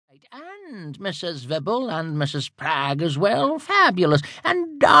And Mrs. Vibble and Mrs. Pragg as well, fabulous.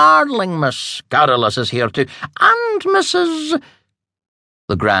 And darling Miss Scurrilous is here too. And Mrs.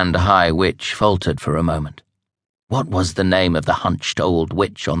 The Grand High Witch faltered for a moment. What was the name of the hunched old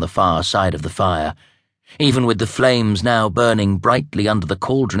witch on the far side of the fire? Even with the flames now burning brightly under the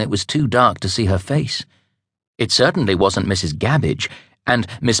cauldron, it was too dark to see her face. It certainly wasn't Mrs. Gabbage, and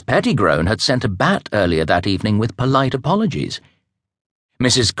Miss Pettigrone had sent a bat earlier that evening with polite apologies.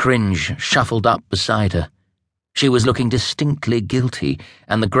 Mrs. Cringe shuffled up beside her. She was looking distinctly guilty,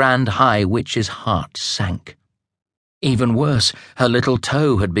 and the Grand High Witch's heart sank. Even worse, her little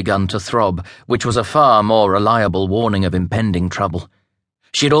toe had begun to throb, which was a far more reliable warning of impending trouble.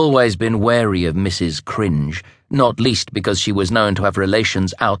 She'd always been wary of Mrs. Cringe, not least because she was known to have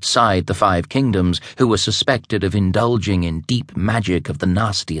relations outside the Five Kingdoms who were suspected of indulging in deep magic of the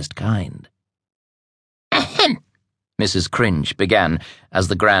nastiest kind. Ahem! Mrs. Cringe began as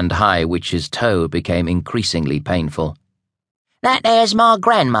the Grand High Witch's toe became increasingly painful. That there's my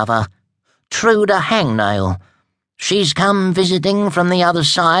grandmother, Truda Hangnail. She's come visiting from the other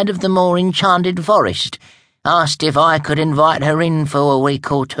side of the more enchanted forest. Asked if I could invite her in for a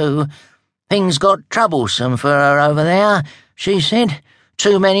week or two. Things got troublesome for her over there, she said.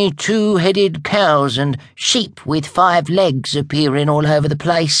 Too many two-headed cows and sheep with 5 legs appearing all over the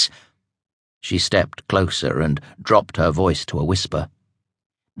place. She stepped closer and dropped her voice to a whisper.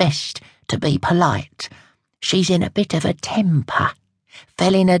 Best to be polite. She's in a bit of a temper.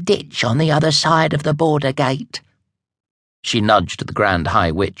 Fell in a ditch on the other side of the border gate. She nudged the Grand High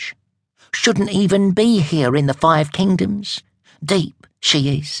Witch. Shouldn't even be here in the Five Kingdoms. Deep,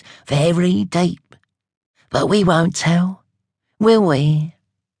 she is, very deep. But we won't tell, will we?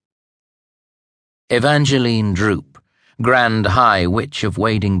 Evangeline Droop, Grand High Witch of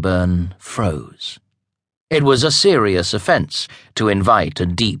Wadingburn, froze. It was a serious offence to invite a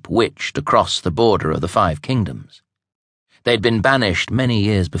deep witch to cross the border of the Five Kingdoms. They'd been banished many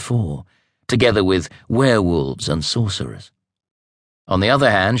years before, together with werewolves and sorcerers. On the other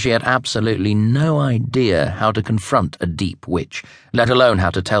hand, she had absolutely no idea how to confront a deep witch, let alone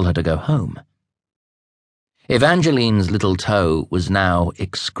how to tell her to go home. Evangeline's little toe was now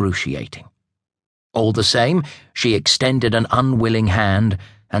excruciating. All the same, she extended an unwilling hand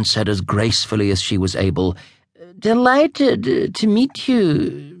and said as gracefully as she was able, Delighted to meet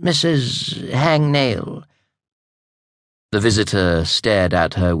you, Mrs. Hangnail. The visitor stared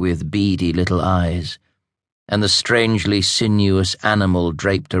at her with beady little eyes, and the strangely sinuous animal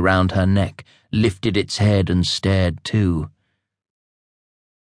draped around her neck lifted its head and stared too.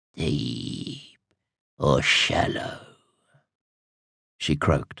 Deep or shallow? She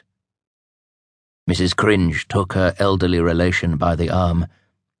croaked. Mrs. Cringe took her elderly relation by the arm.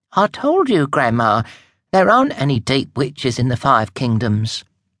 I told you, Grandma, there aren't any deep witches in the Five Kingdoms.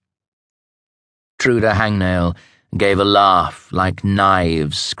 Truda Hangnail gave a laugh like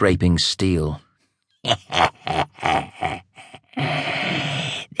knives scraping steel.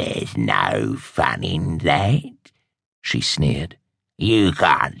 There's no fun in that, she sneered. You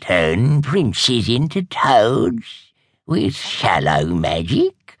can't turn princes into toads with shallow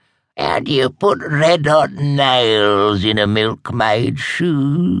magic. How do you put red-hot nails in a milkmaid's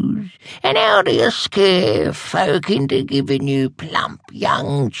shoes? And how do you scare folk into giving you plump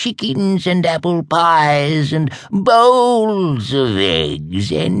young chickens and apple pies and bowls of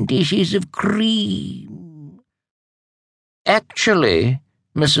eggs and dishes of cream? Actually,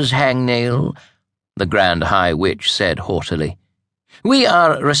 Mrs. Hangnail, the Grand High Witch said haughtily, we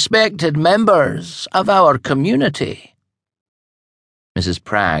are respected members of our community. Mrs.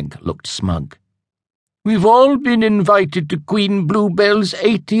 Pragg looked smug. We've all been invited to Queen Bluebell's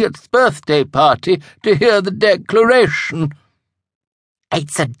 80th birthday party to hear the declaration.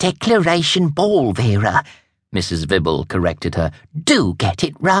 It's a declaration ball, Vera, Mrs. Vibble corrected her. Do get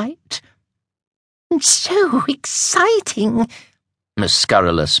it right. So exciting, Miss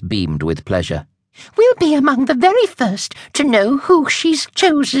Scurrilous beamed with pleasure. We'll be among the very first to know who she's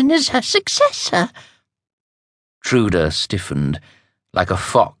chosen as her successor. Truda stiffened, like a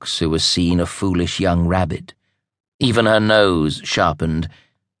fox who has seen a foolish young rabbit. Even her nose sharpened.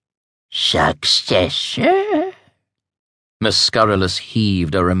 Successor? Miss Scurrilous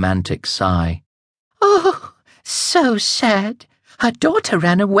heaved a romantic sigh. Oh, so sad. Her daughter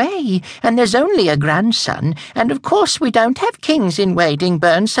ran away, and there's only a grandson, and of course we don't have kings in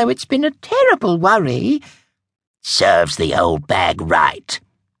Wadingburn, so it's been a terrible worry. Serves the old bag right,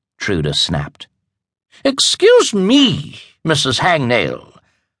 Truda snapped. Excuse me, Mrs. Hangnail.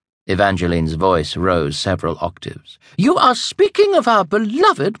 Evangeline's voice rose several octaves. You are speaking of our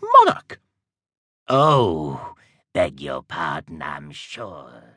beloved monarch. Oh, beg your pardon, I'm sure.